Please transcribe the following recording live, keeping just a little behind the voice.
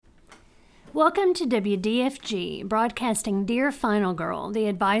Welcome to WDFG, broadcasting Dear Final Girl, the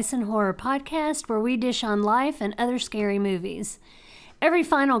advice and horror podcast where we dish on life and other scary movies. Every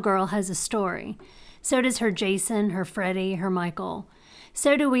Final Girl has a story. So does her Jason, her Freddy, her Michael.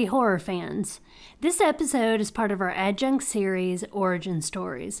 So do we horror fans. This episode is part of our adjunct series, Origin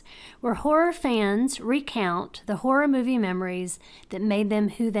Stories, where horror fans recount the horror movie memories that made them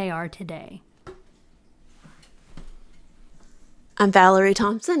who they are today. I'm Valerie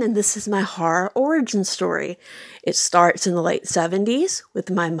Thompson, and this is my horror origin story. It starts in the late 70s with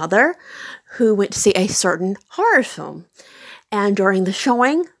my mother, who went to see a certain horror film. And during the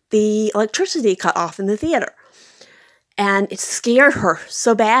showing, the electricity cut off in the theater. And it scared her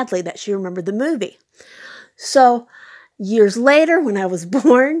so badly that she remembered the movie. So years later, when I was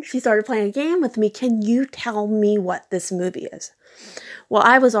born, she started playing a game with me. Can you tell me what this movie is? Well,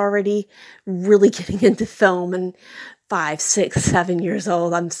 I was already really getting into film, and 5, 6, 7 years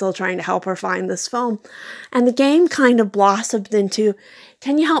old, I'm still trying to help her find this film. And the game kind of blossomed into,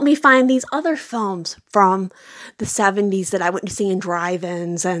 can you help me find these other films from the 70s that I went to see in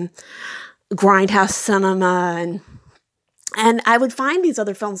drive-ins and Grindhouse Cinema, and I would find these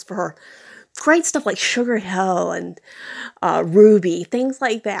other films for her. Great stuff like Sugar Hill and Ruby, things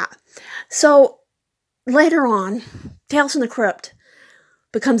like that. So later on, Tales from the Crypt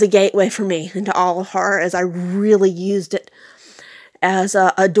becomes a gateway for me into all of horror, as I really used it as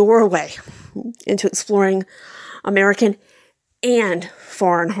a doorway into exploring American and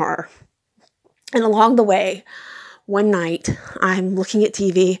foreign horror. And along the way, one night, I'm looking at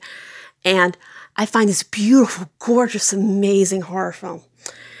TV and I find this beautiful, gorgeous, amazing horror film.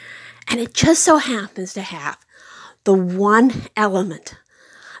 And it just so happens to have the one element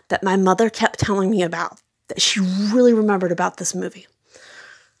that my mother kept telling me about, that she really remembered about this movie.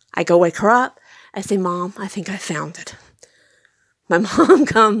 I go wake her up. I say, Mom, I think I found it. My mom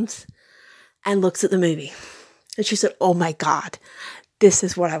comes and looks at the movie. And she said, oh my God, this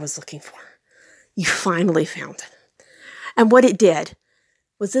is what I was looking for. You finally found it. And what it did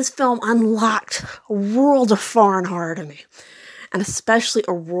was this film unlocked a world of foreign horror to me, and especially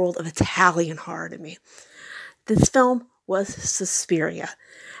a world of Italian horror to me. This film was Suspiria,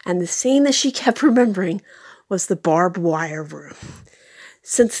 and the scene that she kept remembering was the barbed wire room.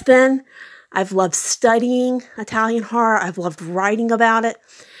 Since then, I've loved studying Italian horror. I've loved writing about it.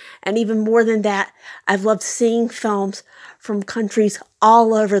 And even more than that, I've loved seeing films from countries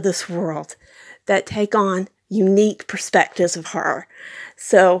all over this world that take on unique perspectives of horror.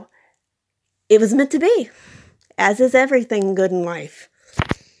 So it was meant to be, as is everything good in life.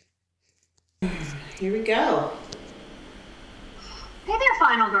 Here we go. Hey there,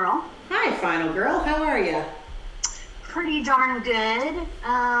 Final Girl. Hi, Final Girl. How are you? Pretty darn good.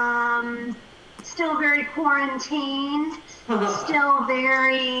 Still very quarantined. Still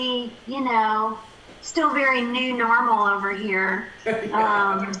very, still very new normal over here.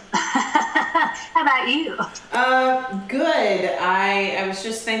 How about you? Good. I was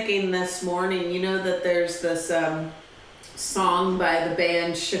just thinking this morning, that there's this song by the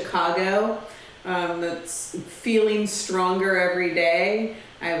band Chicago that's Feeling Stronger Every Day.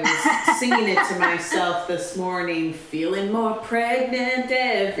 I was singing it to myself this morning, feeling more pregnant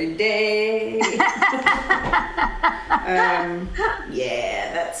every day.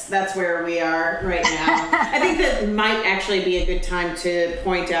 That's where we are right now. I think that might actually be a good time to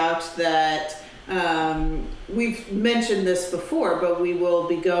point out that we've mentioned this before, but we will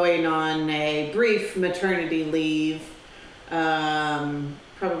be going on a brief maternity leave,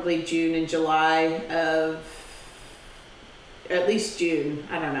 probably June and July of... At least June.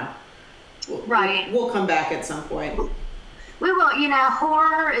 I don't know. Right. We'll come back at some point. We will.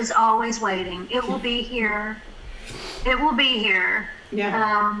 Horror is always waiting. It will be here. It will be here.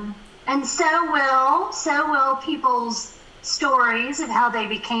 Yeah. And so will people's stories of how they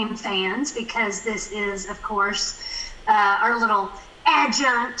became fans, because this is, of course, our little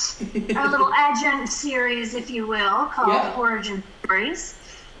adjunct series, if you will, called Origin Stories.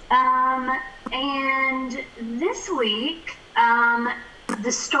 And this week,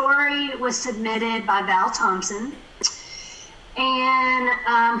 the story was submitted by Val Thompson, and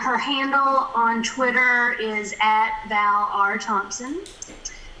her handle on Twitter is @ValRThompson.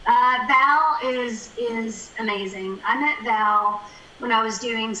 Val is amazing. I met Val when I was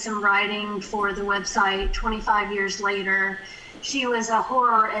doing some writing for the website 25 years later. She was a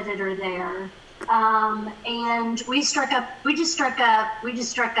horror editor there. And we just struck up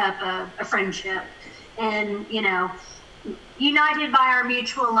a friendship, and united by our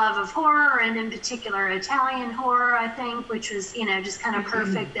mutual love of horror, and in particular Italian horror, I think, which was just kind of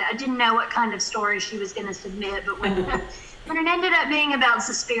perfect. I didn't know what kind of story she was going to submit, but when when it ended up being about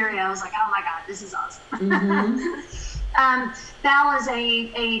Suspiria, I was like, oh my God, this is awesome. Val is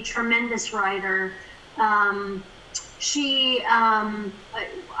a tremendous writer. I'm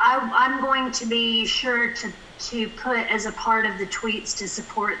going to be sure to put as a part of the tweets to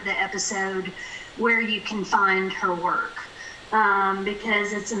support the episode where you can find her work,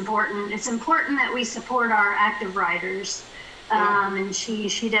 because it's important. It's important that we support our active writers, and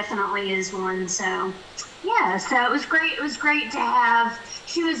she definitely is one. So yeah, so it was great. It was great to have.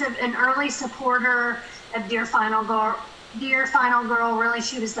 She was an early supporter of Dear Final Girl. Really,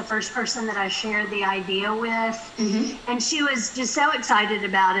 she was the first person that I shared the idea with, and she was just so excited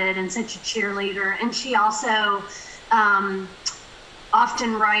about it and such a cheerleader. And she also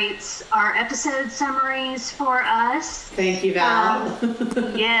often writes our episode summaries for us. Thank you, Val.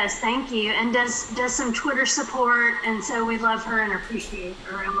 Yes, thank you. And does some Twitter support, and so we love her and appreciate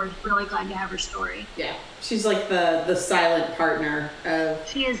her, and we're really glad to have her story. Yeah, she's like the silent partner of...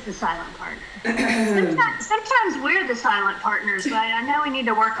 She is the silent partner. Sometimes we're the silent partners, but I know we need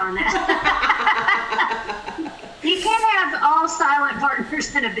to work on that. You can't have all silent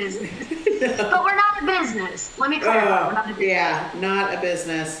partners in a business. But we're not a business. Let me clarify. We're not a business. Yeah, not a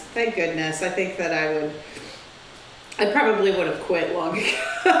business. Thank goodness. I think that I probably would have quit long ago.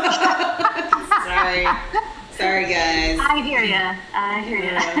 Sorry guys. I hear you.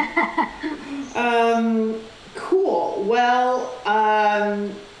 Cool. Well,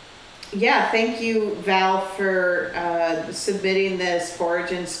 yeah, thank you, Val, for submitting this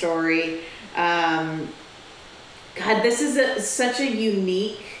origin story. God, this is such a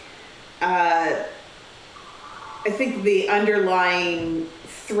unique, I think the underlying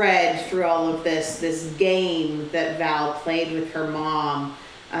thread through all of this game that Val played with her mom,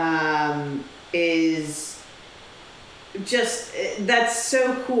 is just, that's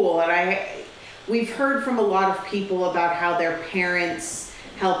so cool. And we've heard from a lot of people about how their parents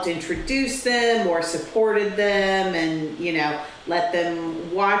helped introduce them or supported them and, let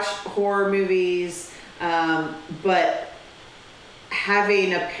them watch horror movies. But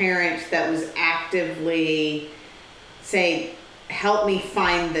having a parent that was actively say, help me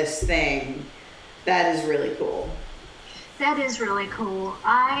find this thing, that is really cool. That is really cool.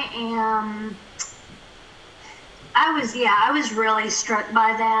 I was really struck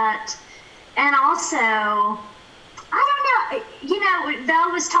by that. And also, I don't know,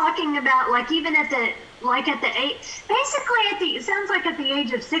 Val was talking about, like, even at the age, basically it sounds like at the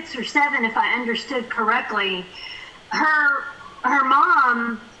age of 6 or 7, if I understood correctly, her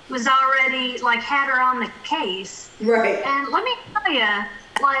mom was already, like, had her on the case. Right. And let me tell you,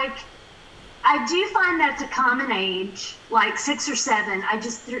 like, I do find that's a common age, like 6 or 7. I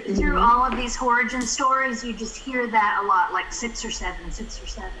just, through all of these origin stories, you just hear that a lot, like 6 or 7.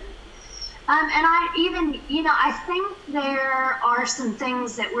 And I even, I think there are some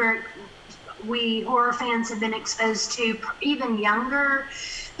things that we horror fans have been exposed to even younger,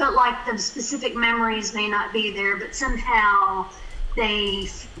 but like the specific memories may not be there, but somehow they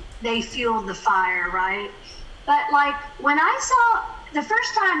fueled the fire, right? But like when the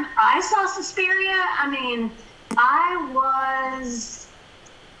first time I saw Suspiria, I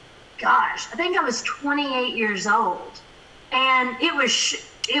think I was 28 years old, and it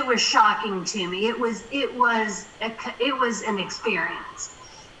was shocking to me. It was an experience.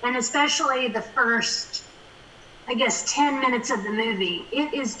 And especially the first, I guess, 10 minutes of the movie,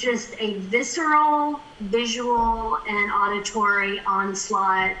 it is just a visceral, visual, and auditory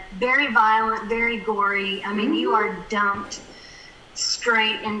onslaught. Very violent, very gory. You are dumped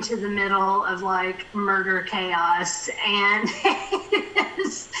straight into the middle of, like, murder chaos. And it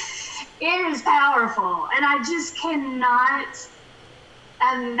is powerful. And I just cannot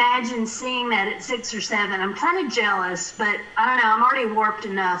imagine seeing that at 6 or 7. I'm kind of jealous, but I don't know. I'm already warped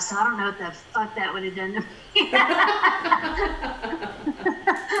enough, so I don't know what the fuck that would have done to me.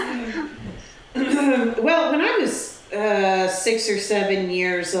 Well, when I was 6 or 7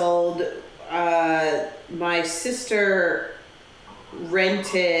 years old, my sister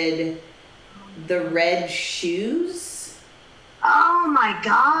rented The Red Shoes. Oh my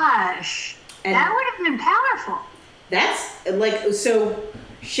gosh. And that would have been powerful. That's like, so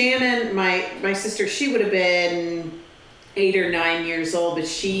Shannon, my sister, she would have been 8 or 9 years old, but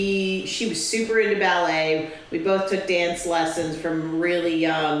she was super into ballet. We both took dance lessons from really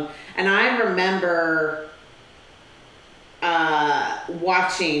young. And I remember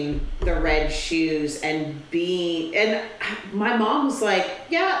watching The Red Shoes and my mom was like,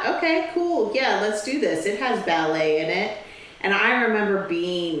 yeah, okay, cool. Yeah, let's do this. It has ballet in it. And I remember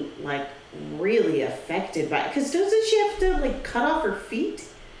being like really affected by it. Because doesn't she have to like cut off her feet?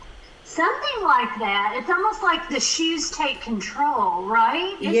 Something like that. It's almost like the shoes take control,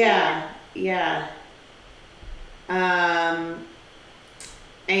 right? Yeah.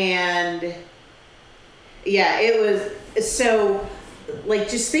 And yeah, it was so, like,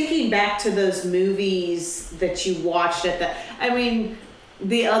 just thinking back to those movies that you watched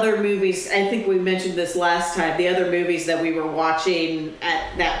the other movies, I think we mentioned this last time, the other movies that we were watching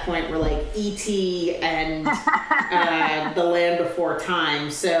at that point were like E.T. and The Land Before Time.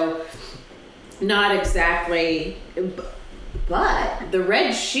 So not exactly, but The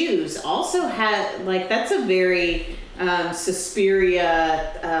Red Shoes also had, like, that's a very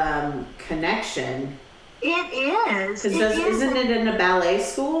Suspiria connection. It is. Isn't it in a ballet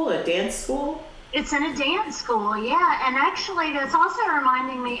school, a dance school? It's in a dance school, yeah. And actually, that's also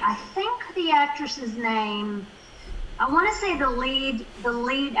reminding me, I think the actress's name, I want to say the lead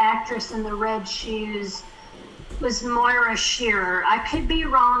actress in The Red Shoes was Moira Shearer. I could be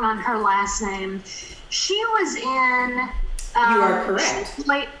wrong on her last name. She was in... you are correct. Is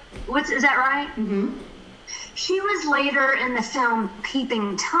that right? Mm-hmm. She was later in the film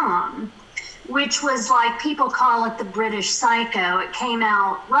Peeping Tom, which was, like, people call it the British Psycho. It came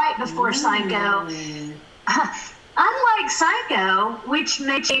out right before Psycho. Unlike Psycho, which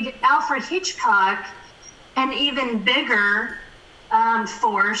made Alfred Hitchcock an even bigger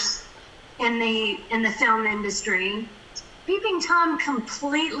force in the film industry, Peeping Tom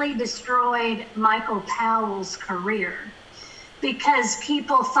completely destroyed Michael Powell's career, because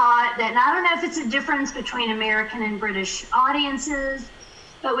people thought that, and I don't know if it's a difference between American and British audiences,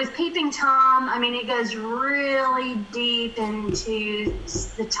 but with Peeping Tom, I mean, it goes really deep into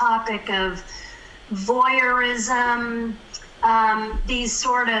the topic of voyeurism, these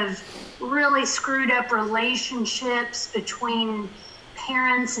sort of really screwed up relationships between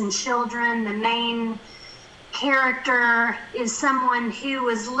parents and children. The main character is someone who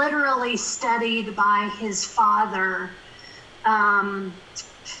was literally studied by his father,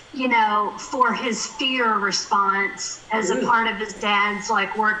 for his fear response as a part of his dad's,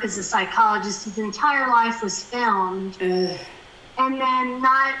 like, work as a psychologist. His entire life was filmed. And then,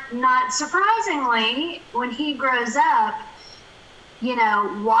 not surprisingly, when he grows up,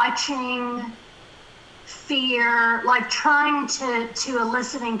 watching fear, like trying to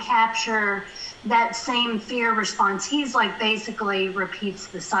elicit and capture that same fear response, he's like basically repeats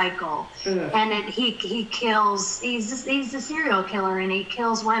the cycle. And he kills, he's a serial killer, and he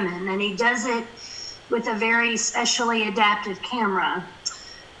kills women, and he does it with a very specially adapted camera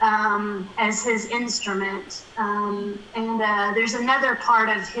as his instrument. And there's another part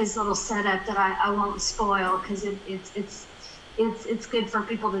of his little setup that I won't spoil, because it's good for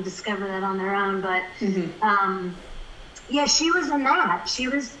people to discover that on their own. But yeah, she was in that. She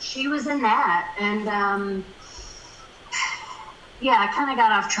was in that, and yeah, I kind of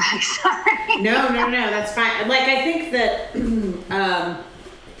got off track. Sorry. No, that's fine. Like, I think that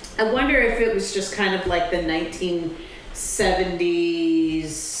I wonder if it was just kind of like the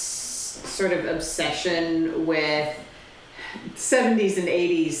 1970s sort of obsession with 70s and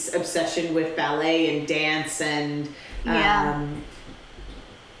 80s obsession with ballet and dance and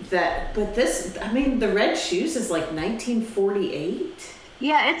The Red Shoes is like 1948.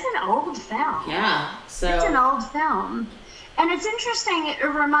 Yeah, it's an old film. Yeah, so it's an old film. And it's interesting, it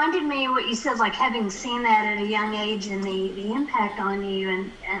reminded me what you said, like having seen that at a young age and the impact on you.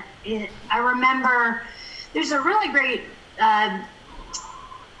 And I remember there's a really great kind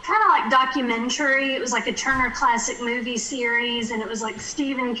of like documentary. It was like a Turner Classic Movie series, and it was like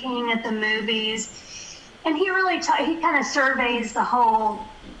Stephen King at the movies. And he really he kind of surveys the whole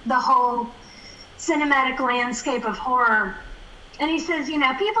cinematic landscape of horror. And he says,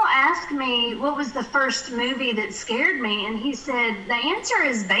 people ask me what was the first movie that scared me, and he said, the answer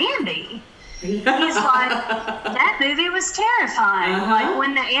is Bambi. He's like, that movie was terrifying. Like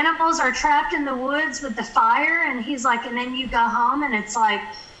when the animals are trapped in the woods with the fire, and he's like, and then you go home and it's like,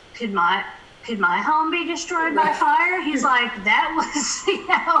 could my home be destroyed by fire? He's like, that was,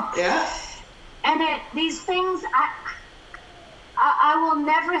 Yeah. And these things, I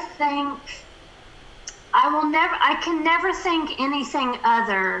can never think anything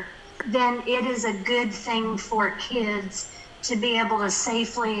other than it is a good thing for kids to be able to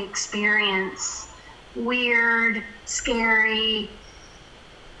safely experience weird, scary,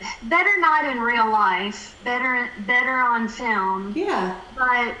 better not in real life, better on film. Yeah.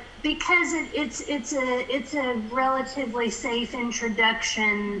 But because it's a relatively safe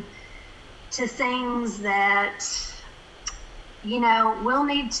introduction to things that we'll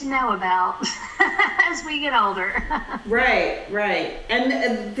need to know about as we get older. Right.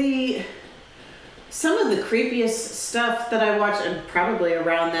 And some of the creepiest stuff that I watched, and probably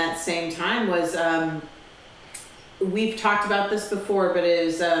around that same time, was we've talked about this before, but it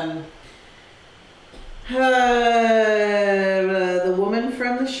is the woman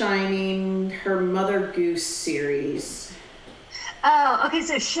from The Shining, her Mother Goose series. Oh, okay.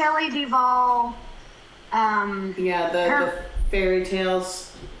 So Shelley Duvall. Yeah, the fairy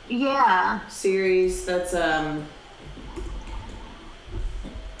tales. Yeah. Series. That's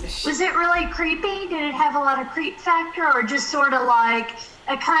Was it really creepy? Did it have a lot of creep factor, or just sort of like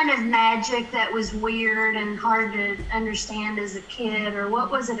a kind of magic that was weird and hard to understand as a kid, or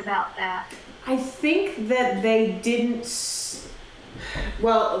what was it about that? I think that they didn't.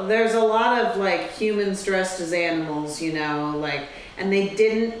 Well, there's a lot of like humans dressed as animals, you know, like, and they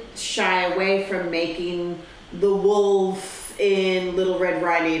didn't shy away from making the wolf in Little Red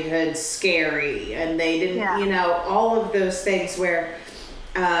Riding Hood scary, and they didn't, you know, all of those things where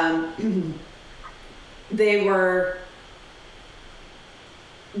they were.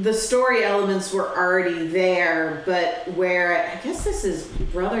 The story elements were already there, but where, I guess this is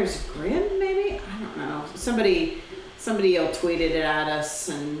Brothers Grimm, maybe? I don't know. Somebody will tweet it at us,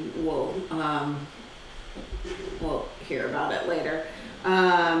 and we'll hear about it later.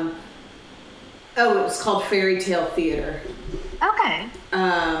 It was called Fairy Tale Theater. Okay.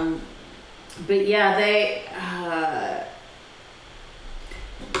 But yeah, they,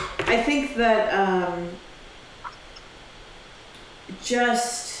 I think that,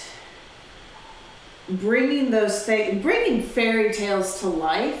 just bringing fairy tales to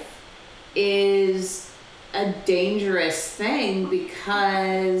life is a dangerous thing,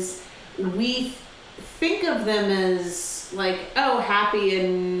 because we think of them as like, oh, happy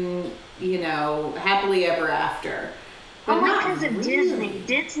and, you know, happily ever after. But only not because of really. Disney.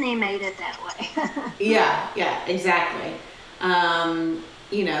 Disney made it that way. Yeah, exactly.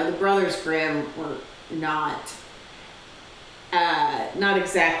 You know, the Brothers Grimm were not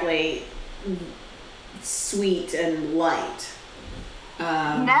exactly sweet and light.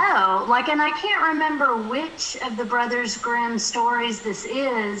 No, like, and I can't remember which of the Brothers Grimm stories this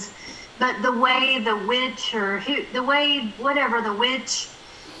is, but the way the witch, or the witch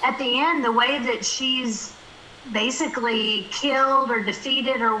at the end, the way that she's basically killed or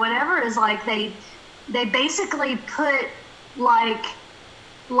defeated or whatever, is like they basically put like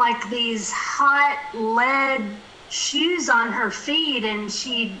these hot lead shoes on her feet, and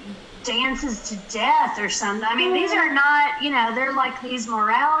she dances to death or something. I mean, these are not, you know, they're like these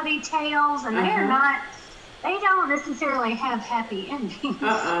morality tales, and they don't necessarily have happy endings. You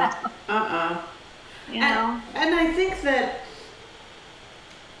know? And I think that,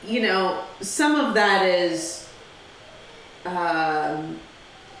 you know, some of that is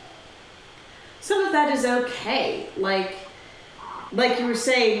okay. Like you were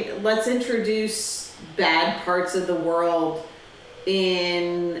saying, let's introduce bad parts of the world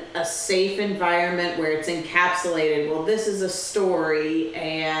in a safe environment where it's encapsulated. Well, this is a story,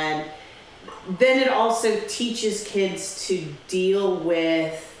 and then it also teaches kids to deal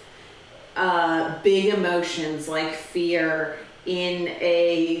with big emotions like fear in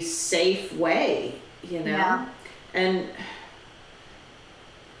a safe way, you know? Yeah. And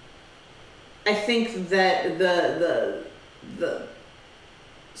I think that the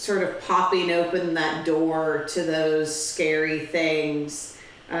sort of popping open that door to those scary things,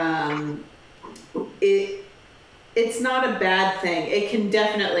 it's not a bad thing. It can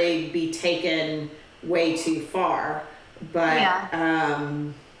definitely be taken way too far, but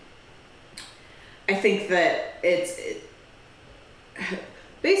I think that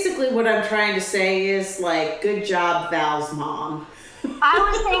basically what I'm trying to say is, like, good job, Val's mom. I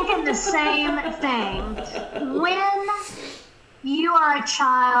was thinking the same thing. When you are a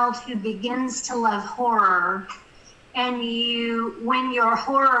child who begins to love horror, and when your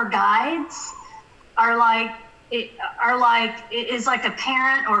horror guides are like a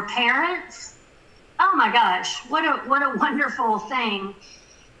parent or parents, oh my gosh, what a wonderful thing.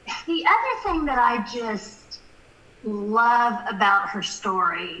 The other thing that I just love about her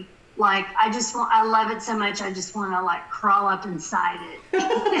story, like, I love it so much, I just want to like crawl up inside it,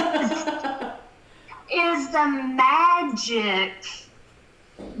 is the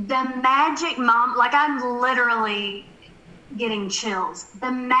magic moment. Like, I'm literally getting chills.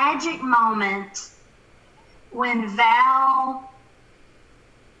 The magic moment when Val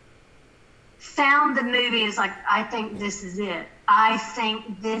found the movie, is like, I think this is it. I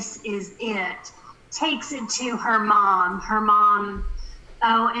think this is it. Takes it to her mom. Her mom,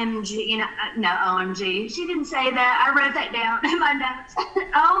 OMG, no, OMG. She didn't say that. I wrote that down in my notes.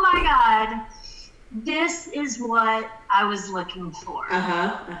 Oh my God. This is what I was looking for.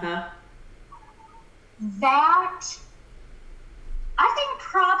 that, I think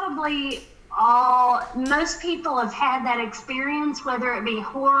probably most people have had that experience, whether it be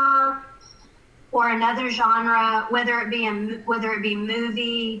horror or another genre, whether it be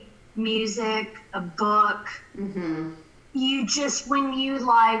movie, music, a book. Mm-hmm. You just, when you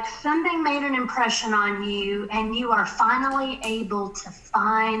like, something made an impression on you and you are finally able to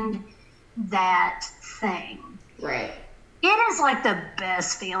find that thing. Right. It is like the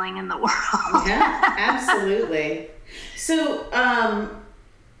best feeling in the world. Yeah, absolutely. So,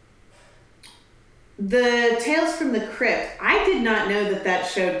 the Tales from the Crypt, I did not know that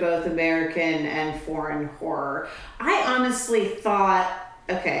showed both American and foreign horror. I honestly thought,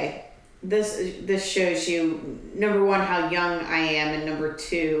 okay, this shows you, number one, how young I am, and number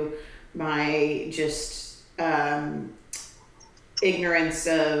two, my just ignorance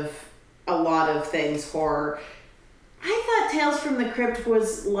of a lot of things horror. I thought Tales from the Crypt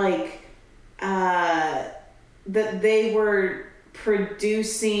was like that they were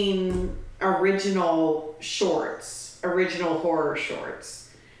producing original horror shorts.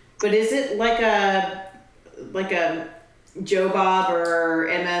 But is it like a Joe Bob or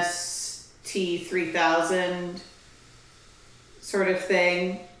MST3000 sort of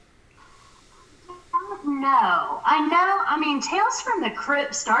thing? No. I mean, Tales from the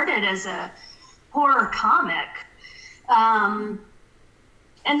Crypt started as a horror comic.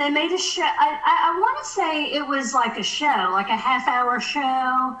 And they made a show. I want to say it was like a show, like a half-hour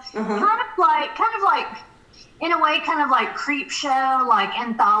show, kind of like, in a way, kind of like Creep Show, like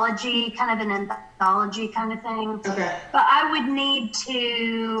anthology, kind of an anthology kind of thing. Okay. But I would need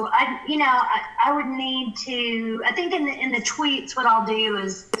to, I think in the tweets, what I'll do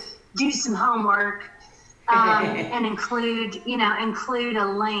is do some homework, and include a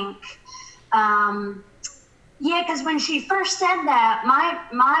link. Yeah, because when she first said that,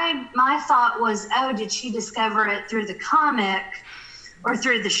 my thought was, oh, did she discover it through the comic or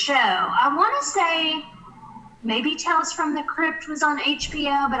through the show? I want to say maybe Tales from the Crypt was on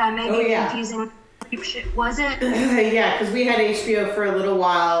HBO, but I may be confusing. Was it? Yeah, because we had HBO for a little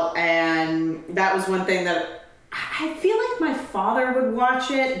while, and that was one thing that I feel like my father would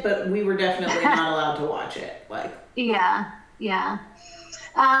watch it, but we were definitely not allowed to watch it. Like. Yeah.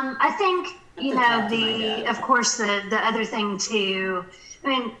 I think. Of course, the other thing too, I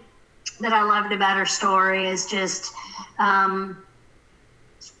mean, that I loved about her story is just, her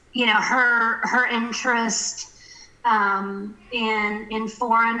interest in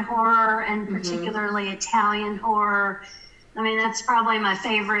foreign horror and particularly Italian horror. I mean, that's probably my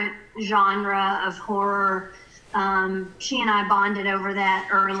favorite genre of horror. She and I bonded over that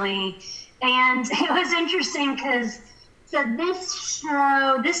early, and it was interesting because. So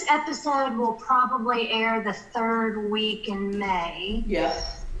this episode will probably air the third week in May. Yeah.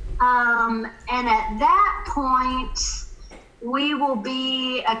 And at that point, we will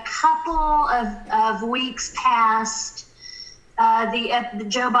be a couple of weeks past the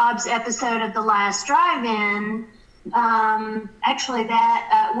Joe Bob's episode of The Last Drive-In. Actually,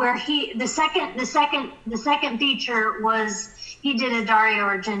 that where the second feature was, he did a Dario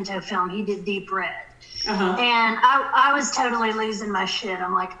Argento film. He did Deep Red. And I was totally losing my shit.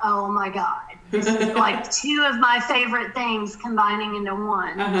 I'm like, oh my God, this is like two of my favorite things combining into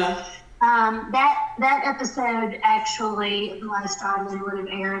one. That episode actually, The Last Drive-In, would have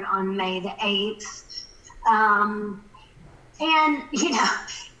aired on May the 8th. And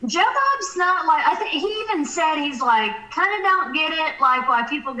Joe Bob's not like, I think he even said, he's like, kind of don't get it, like why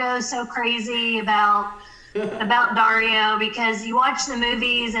people go so crazy about Dario, because you watch the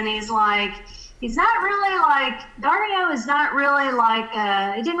movies and he's like, he's not really like, Dario is not really like,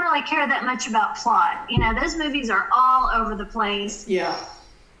 he didn't really care that much about plot. Those movies are all over the place. Yeah.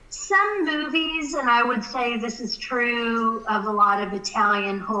 Some movies, and I would say this is true of a lot of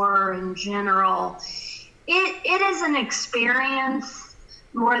Italian horror in general, it is an experience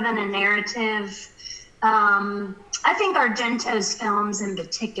more than a narrative. I think Argento's films in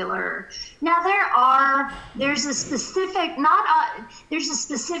particular. Now there's a specific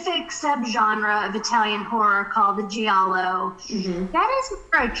subgenre of Italian horror called the giallo. That is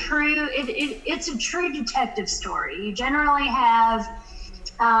it's a true detective story. You generally have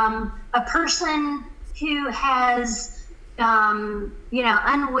a person who has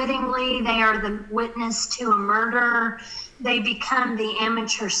unwittingly, they are the witness to a murder. They become the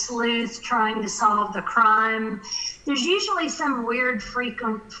amateur sleuth trying to solve the crime. There's usually some weird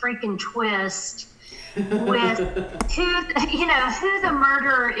freaking twist with who the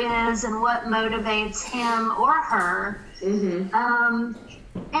murderer is and what motivates him or her. And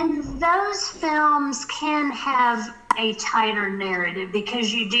those films can have a tighter narrative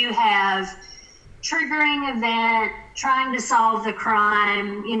because you do have triggering event, trying to solve the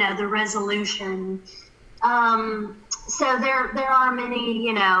crime, the resolution. So there are many,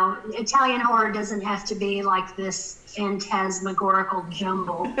 Italian horror doesn't have to be like this phantasmagorical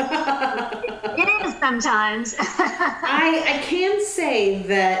jumble. It is sometimes. I can say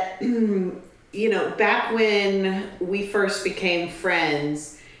that, back when we first became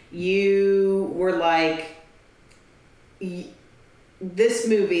friends, you were like, this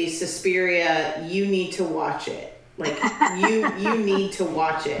movie, Suspiria, you need to watch it. Like, you need to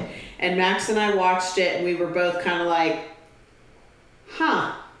watch it. And Max and I watched it, and we were both kind of like,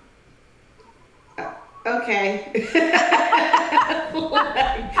 huh. Okay.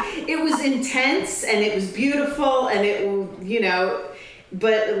 It was intense, and it was beautiful, and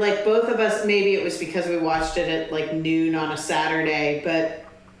but like both of us, maybe it was because we watched it at like noon on a Saturday, but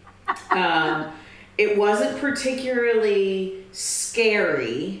it wasn't particularly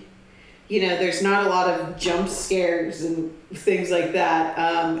scary. There's not a lot of jump scares and things like that.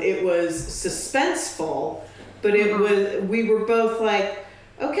 It was suspenseful, but we were both like,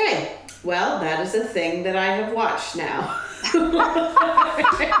 okay, well, that is a thing that I have watched now.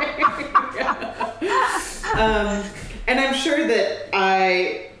 And I'm sure that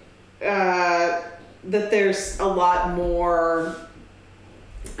that there's a lot more,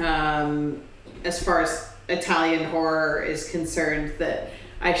 as far as Italian horror is concerned, that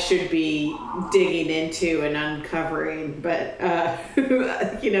I should be digging into and uncovering, but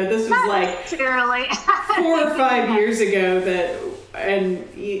this was like 4 or 5 years ago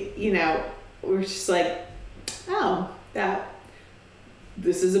we're just like, oh,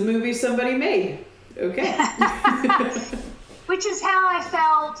 this is a movie somebody made. Okay. Which is how I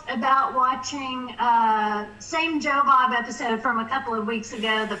felt about watching same Joe Bob episode from a couple of weeks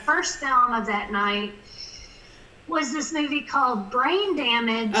ago. The first film of that night was this movie called Brain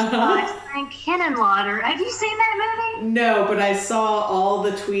Damage by Frank Henenlotter. Have you seen that movie? No, but I saw all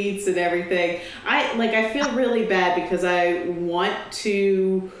the tweets and everything. I feel really bad because I want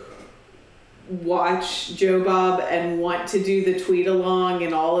to watch Joe Bob and want to do the tweet along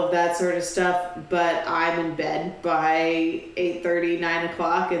and all of that sort of stuff, but I'm in bed by 8:30, 9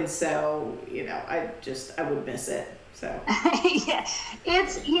 o'clock, and so I would miss it. So yeah,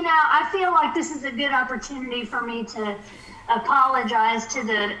 it's I feel like this is a good opportunity for me to apologize to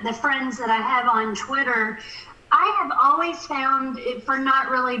the friends that I have on Twitter. I have always found it for not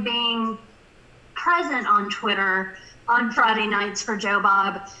really being present on Twitter on Friday nights for Joe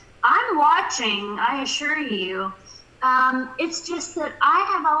Bob. I'm watching, I assure you. It's just that I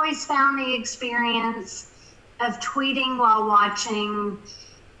have always found the experience of tweeting while watching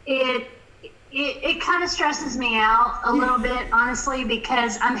it kind of stresses me out a little bit, honestly,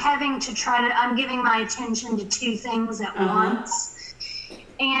 because I'm I'm giving my attention to two things at once.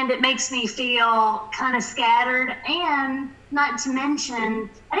 And it makes me feel kind of scattered. And not to mention,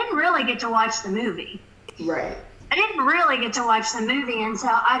 I didn't really get to watch the movie. Right. I didn't really get to watch the movie, and so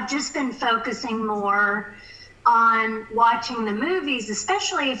I've just been focusing more on watching the movies,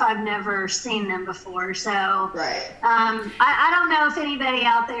 especially if I've never seen them before. So right. I don't know if anybody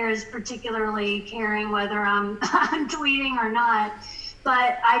out there is particularly caring whether I'm tweeting or not,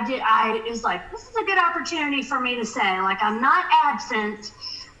 but it was like, this is a good opportunity for me to say, like, I'm not absent.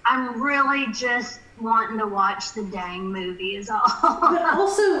 I'm really just wanting to watch the dang movie is all. But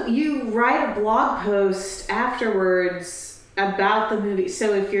also, you write a blog post afterwards about the movie.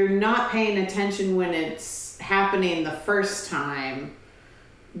 So if you're not paying attention when it's happening the first time,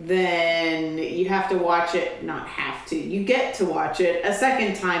 then you have to watch it. Not have to. You get to watch it a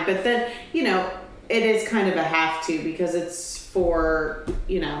second time, but then, it is kind of a have to, because it's for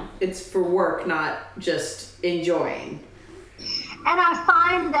work, not just enjoying. And I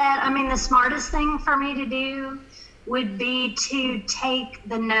find that, the smartest thing for me to do would be to take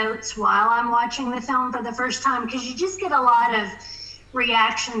the notes while I'm watching the film for the first time, because you just get a lot of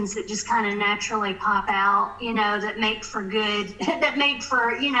reactions that just kind of naturally pop out, that make for a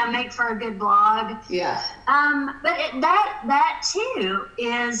good blog. Yeah. But that too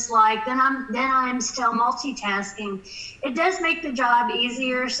is like, then I'm still multitasking. It does make the job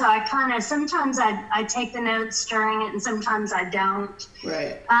easier. So I kind of, sometimes I take the notes during it and sometimes I don't.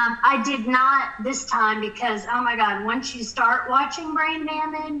 Right. I did not this time because, oh my God, once you start watching Brain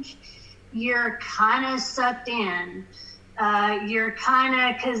Damage, you're kind of sucked in. You're kind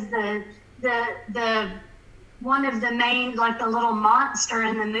of, because the one of the main, like the little monster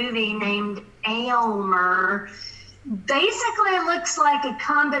in the movie named Aylmer, basically looks like a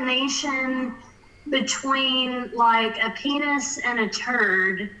combination between like a penis and a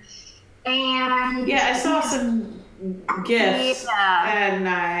turd. And yeah, I saw some GIFs, and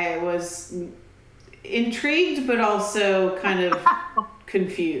I was intrigued, but also kind of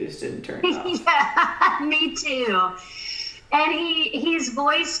confused and turned off. Yeah, me too. And he's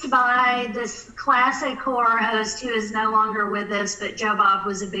voiced by this classic horror host who is no longer with us, but Joe Bob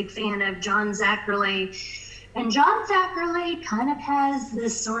was a big fan of, John Zachary. And John Zachary kind of has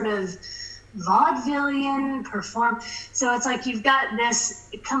this sort of vaudevillian perform. So it's like you've got this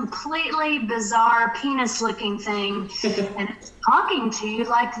completely bizarre penis-looking thing, and it's talking to you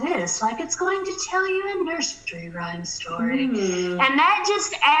like this, like it's going to tell you a nursery rhyme story. And that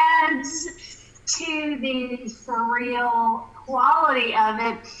just adds to the surreal quality of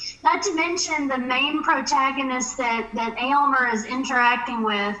it. Not to mention the main protagonist that Aylmer is interacting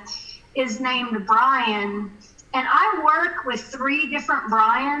with is named Brian. And I work with 3 different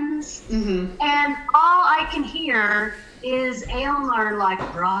Brians, and all I can hear is Aylmer like,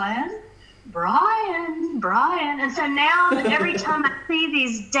 Brian. And so now every time I see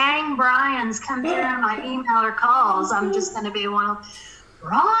these dang Brians come through in my email or calls, I'm just going to be one of,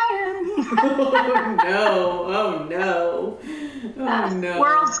 Brian. Oh no.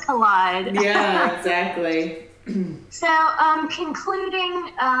 Worlds collide. Yeah, exactly. So,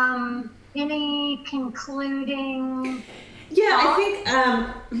 concluding, any concluding? Yeah, I think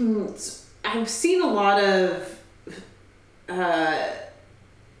I've seen a lot of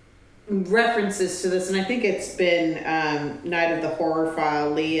references to this, and I think it's been Night of the Horror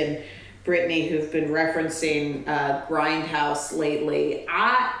File, Lee and Brittany, who've been referencing Grindhouse lately.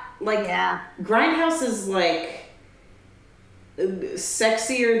 Grindhouse is like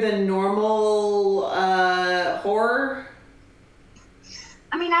sexier than normal horror.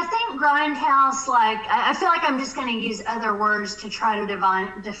 I mean, I think Grindhouse, like, I feel like I'm just going to use other words to try to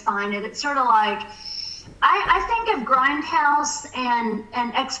define it. It's sort of like, I think of Grindhouse and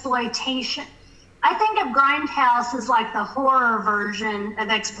exploitation. I think of Grindhouse as like the horror version of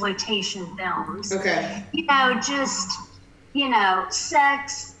exploitation films. Okay.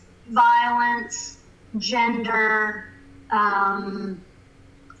 Sex, violence, gender,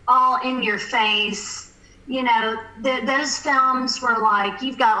 all in your face. Those films were like,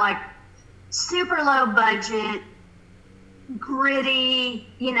 you've got like super low budget, gritty,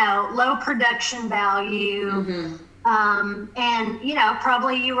 low production value. And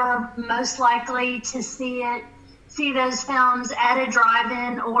probably you were most likely to see those films at a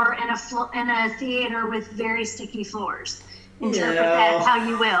drive-in or in a theater with very sticky floors. Interpret that how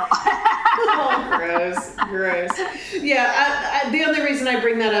you will. Oh, gross. Yeah, the only reason I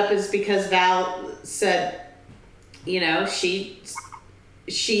bring that up is because Val said,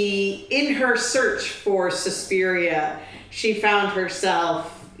 she in her search for Suspiria, she found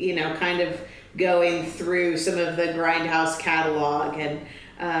herself, kind of going through some of the Grindhouse catalog, and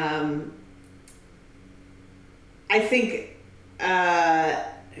I think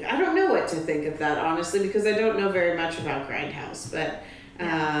I don't know what to think of that, honestly, because I don't know very much about Grindhouse, but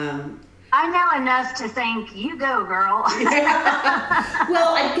I know enough to think, you go, girl.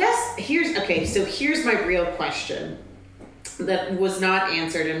 Well, I guess here's my real question that was not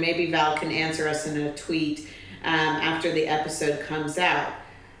answered, and maybe Val can answer us in a tweet after the episode comes out.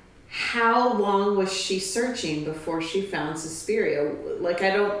 How long was she searching before she found Suspiria? Like,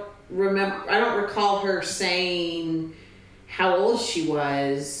 I don't recall her saying how old she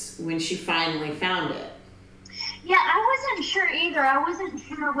was when she finally found it. Yeah, I wasn't sure either. I wasn't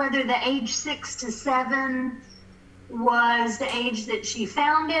sure whether the age 6 to 7 was the age that she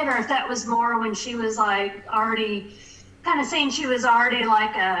found it, or if that was more when she was like already kind of saying she was already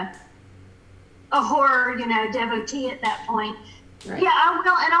like a horror, devotee at that point. Right. Yeah, I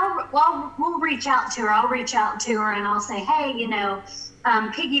will, and we'll reach out to her. I'll reach out to her and I'll say, hey,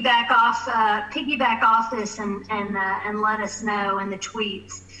 piggyback off this and let us know in the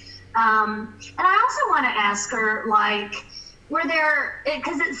tweets. And I also want to ask her, like, were there,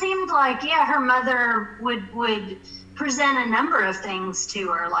 because it seemed like, her mother would present a number of things to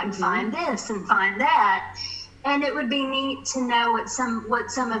her, like find this and find that, and it would be neat to know what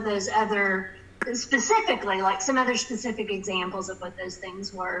some of those other, specifically, like some other specific examples of what those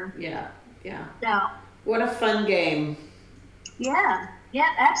things were. Yeah. So, what a fun game. Yeah,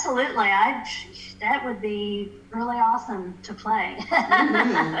 absolutely. That would be really awesome to play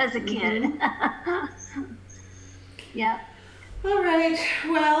as a kid. Yep. All right.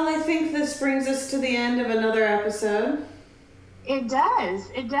 Well, I think this brings us to the end of another episode. It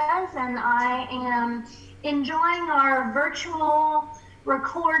does, and I am enjoying our virtual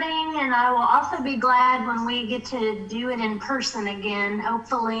recording, and I will also be glad when we get to do it in person again,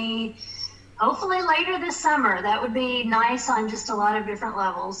 hopefully later this summer. That would be nice on just a lot of different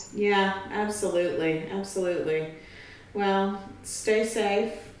levels. Yeah, absolutely. Well, stay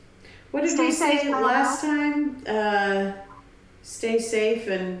safe. What did Stay we say safe, last time? Stay safe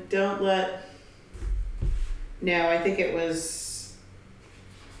and don't let... No, I think it was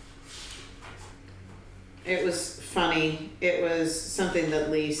funny. It was something that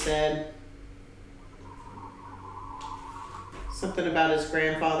Lee said. Something about his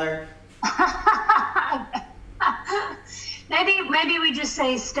grandfather. Maybe we just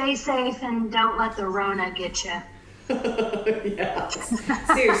say stay safe and don't let the Rona get you. Yeah.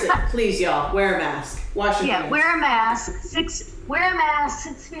 Seriously, please, y'all, wear a mask. Wash your hands. Wear a mask.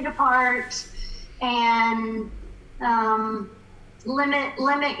 6 feet apart, and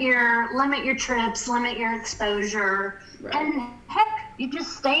limit your trips, limit your exposure, Right. and heck, you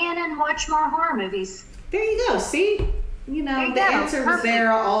just stay in and watch more horror movies. There you go. See, you know, There you the go. answer was Perfect.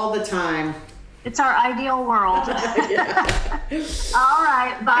 there all the time. It's our ideal world. All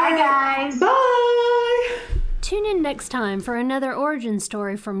right, bye guys. Bye. Tune in next time for another origin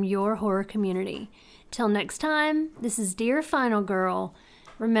story from your horror community. Till next time, this is Dear Final Girl.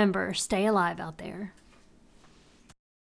 Remember, stay alive out there.